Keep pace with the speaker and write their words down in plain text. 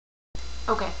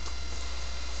Okay.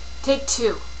 Take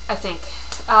two, I think.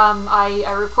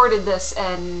 I recorded this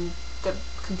and the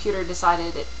computer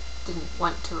decided it didn't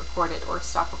want to record it or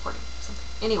stop recording something.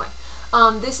 Anyway,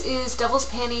 this is Devil's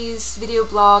Panties video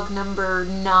blog number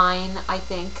 9, I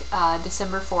think,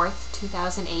 December 4th,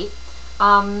 2008.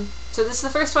 So this is the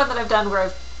first one that I've done where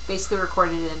I've basically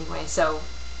recorded it anyway, so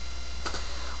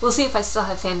we'll see if I still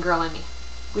have fangirl in me,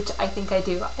 which I think I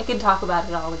do. I can talk about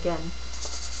it all again.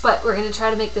 But we're going to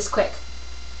try to make this quick.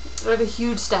 I have a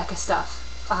huge stack of stuff.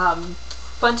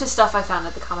 Bunch of stuff I found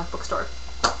at the comic book store.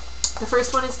 The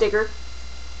first one is Digger.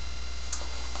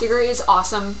 Digger is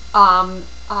awesome.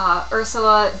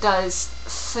 Ursula does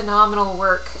phenomenal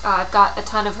work. I've got a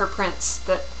ton of her prints.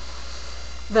 The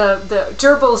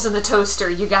gerbils in the toaster,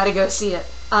 you gotta go see it.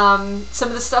 Some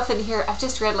of the stuff in here, I've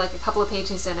just read like a couple of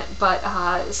pages in it, but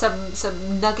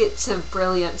some nuggets of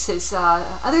brilliance is,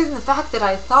 other than the fact that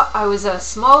I thought I was a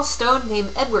small stone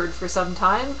named Edward for some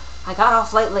time, I got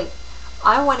off lightly.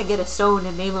 I want to get a stone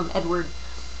and name him Edward.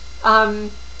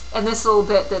 And this little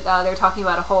bit that they're talking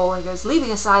about a hole, and it goes,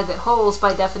 leaving aside that holes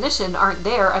by definition aren't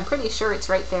there, I'm pretty sure it's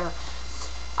right there.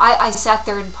 I sat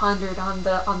there and pondered on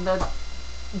the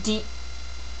deep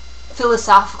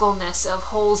philosophicalness of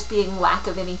holes being lack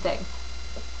of anything.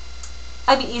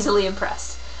 I'm easily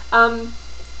impressed. Okay.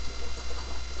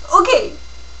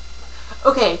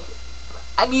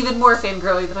 I'm even more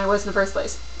fangirly than I was in the first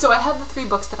place. So I have the 3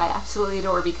 books that I absolutely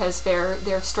adore because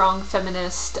they're strong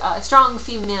feminist, strong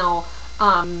female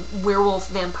werewolf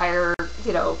vampire,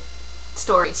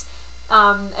 stories.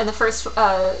 And the first,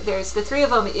 there's the 3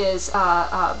 of them is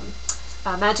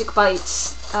Magic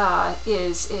Bites.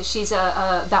 She's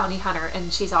a bounty hunter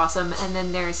and she's awesome. And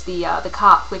then there's the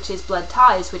cop, which is Blood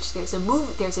Ties, which there's a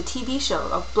TV show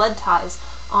of Blood Ties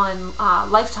on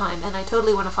Lifetime, and I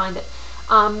totally want to find it.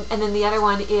 And then the other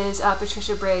one is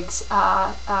Patricia Briggs'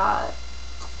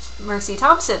 Mercy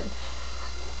Thompson.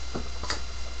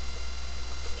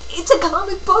 It's a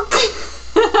comic book.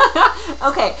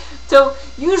 Okay, so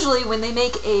usually when they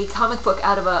make a comic book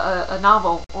out of a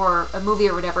novel or a movie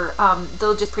or whatever,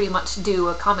 they'll just pretty much do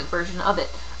a comic version of it.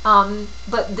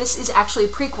 But this is actually a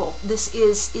prequel. This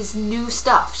is new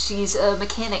stuff. She's a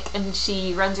mechanic and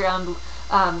she runs around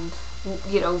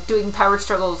doing power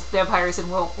struggles with vampires and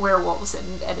werewolves,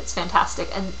 and it's fantastic.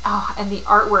 And the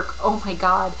artwork, oh my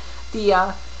god.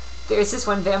 There's this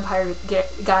one vampire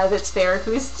guy that's there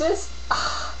who's just,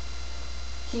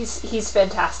 he's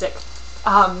fantastic.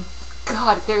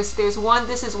 God, there's one,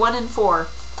 this is 1 and 4.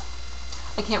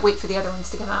 I can't wait for the other ones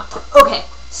to come out. Okay,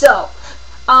 so,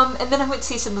 and then I went to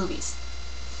see some movies.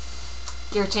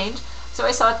 Gear change. So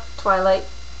I saw Twilight.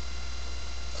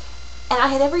 And I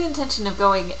had every intention of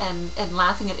going and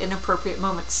laughing at inappropriate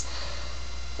moments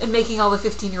and making all the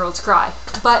 15-year-olds cry.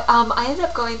 But I ended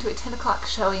up going to a 10 o'clock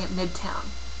showing at Midtown,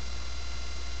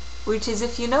 which is,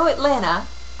 if you know Atlanta,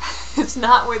 it's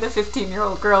not where the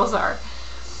 15-year-old girls are.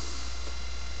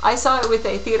 I saw it with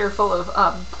a theater full of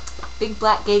big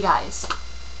black gay guys.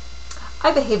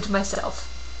 I behaved myself.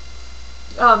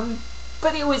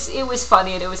 But it was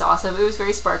funny and it was awesome. It was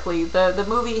very sparkly. The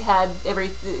movie had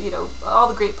all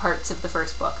the great parts of the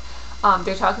first book.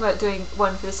 They're talking about doing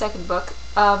one for the second book.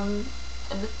 And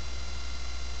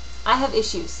I have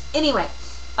issues. Anyway,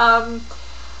 I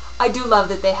do love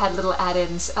that they had little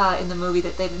add-ins in the movie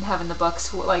that they didn't have in the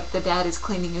books. Like the dad is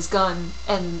cleaning his gun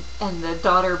and the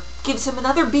daughter gives him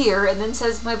another beer and then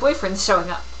says, "My boyfriend's showing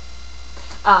up."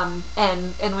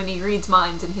 And when he reads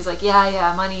minds and he's like,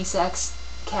 yeah, money, sex,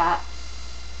 cat.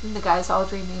 And the guy's all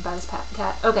dreaming about his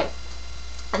cat. Okay.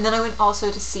 And then I went also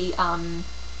to see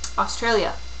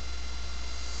Australia.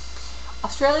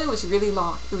 Australia was really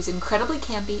long. It was incredibly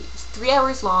campy. It was 3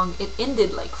 hours long. It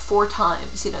ended like 4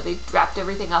 times. They wrapped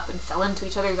everything up and fell into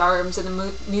each other's arms, and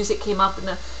the music came up, and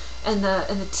the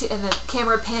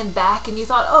camera panned back, and you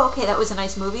thought, oh, okay, that was a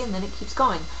nice movie, and then it keeps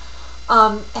going.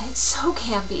 And it's so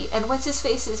campy. And what's his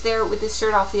face is there with his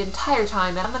shirt off the entire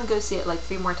time, and I'm gonna go see it like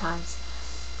 3 more times.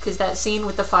 Because that scene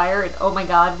with the fire, and oh my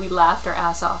god, we laughed our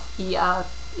ass off. He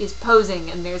is posing,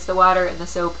 and there's the water and the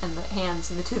soap and the hands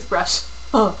and the toothbrush.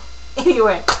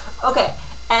 Anyway, okay,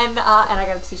 and I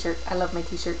got a t-shirt. I love my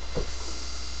t-shirt.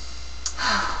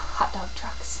 Hot dog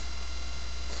trucks.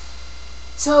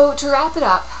 So to wrap it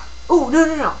up, oh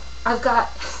no, I've got.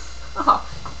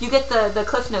 You get the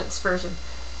Cliff Notes version.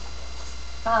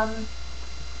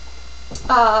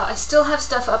 I still have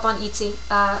stuff up on Etsy.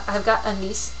 I've got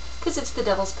undies, because it's the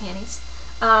Devil's Panties.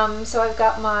 So I've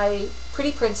got my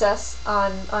Pretty Princess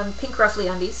on pink ruffly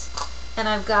undies, and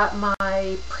I've got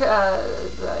my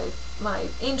my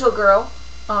Angel Girl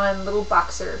on little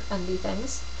boxer undie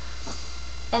things.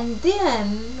 And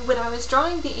then, when I was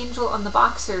drawing the angel on the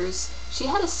boxers, she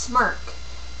had a smirk,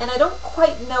 and I don't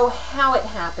quite know how it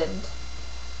happened,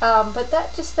 but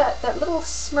that little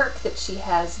smirk that she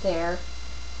has there,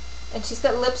 and she's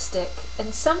got lipstick,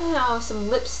 and somehow some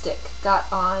lipstick got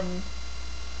on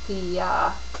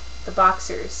the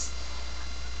boxers.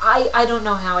 I don't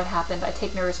know how it happened. I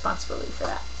take no responsibility for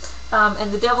that.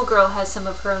 And the Devil Girl has some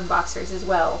of her own boxers as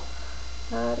well.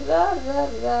 I'm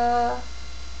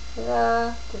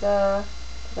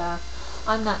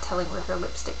not telling where her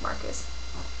lipstick mark is.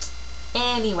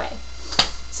 Anyway,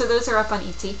 so those are up on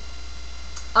Etsy.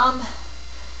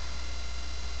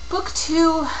 Book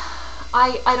 2,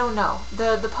 I don't know.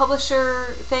 The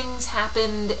publisher things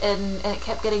happened and it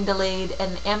kept getting delayed,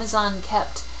 and Amazon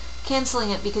kept canceling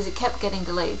it because it kept getting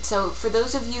delayed. So for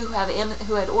those of you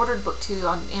who had ordered book 2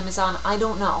 on Amazon, I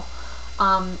don't know.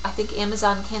 I think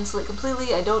Amazon canceled it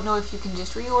completely. I don't know if you can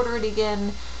just reorder it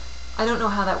again. I don't know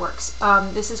how that works.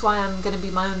 This is why I'm going to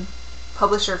be my own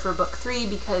publisher for book 3,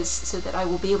 because so that I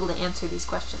will be able to answer these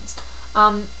questions.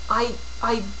 I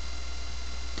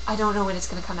don't know when it's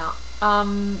going to come out.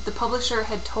 The publisher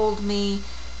had told me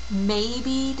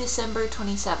maybe December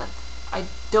 27th. I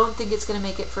don't think it's going to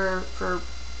make it for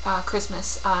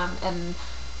Christmas, and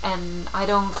I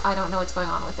don't know what's going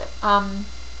on with it.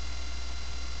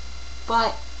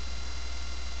 But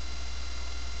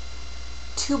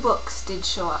 2 books did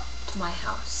show up to my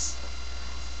house.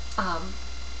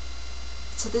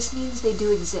 So this means they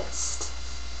do exist.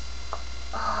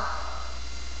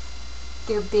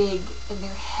 They're big, and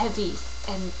they're heavy,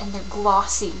 and they're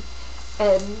glossy,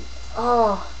 and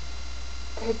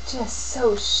they're just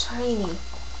so shiny.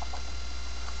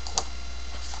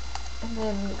 And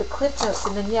then the clip notes,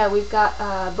 and then yeah, we've got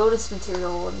bonus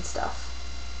material and stuff.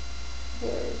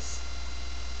 There's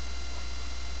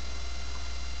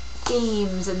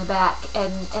games in the back,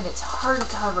 and it's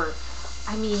hardcover.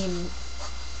 I mean,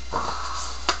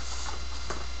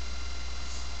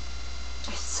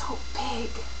 they're so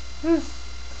big.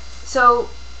 So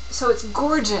it's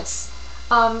gorgeous,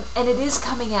 and it is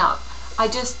coming out. I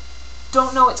just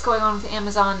don't know what's going on with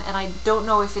Amazon, and I don't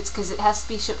know if it's because it has to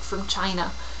be shipped from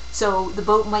China. So the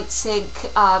boat might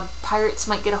sink, pirates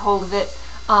might get a hold of it.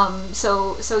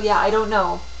 So yeah, I don't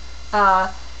know.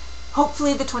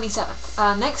 Hopefully the 27th.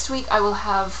 Next week I will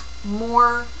have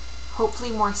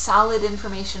hopefully more solid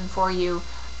information for you.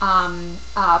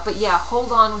 But yeah,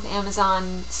 hold on with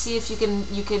Amazon. See if you can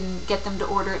get them to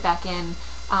order it back in.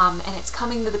 And it's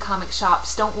coming to the comic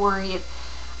shops. Don't worry.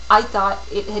 I thought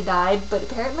it had died, but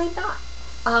apparently not.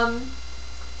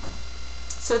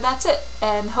 So that's it.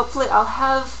 And hopefully I'll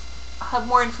have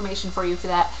more information for you for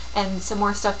that, and some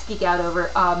more stuff to geek out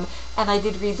over. And I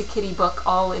did read the Kitty book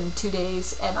all in 2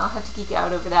 days, and I'll have to geek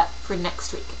out over that for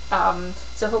next week.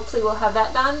 So hopefully we'll have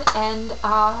that done, and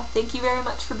thank you very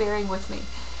much for bearing with me.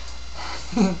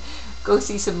 Go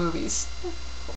see some movies.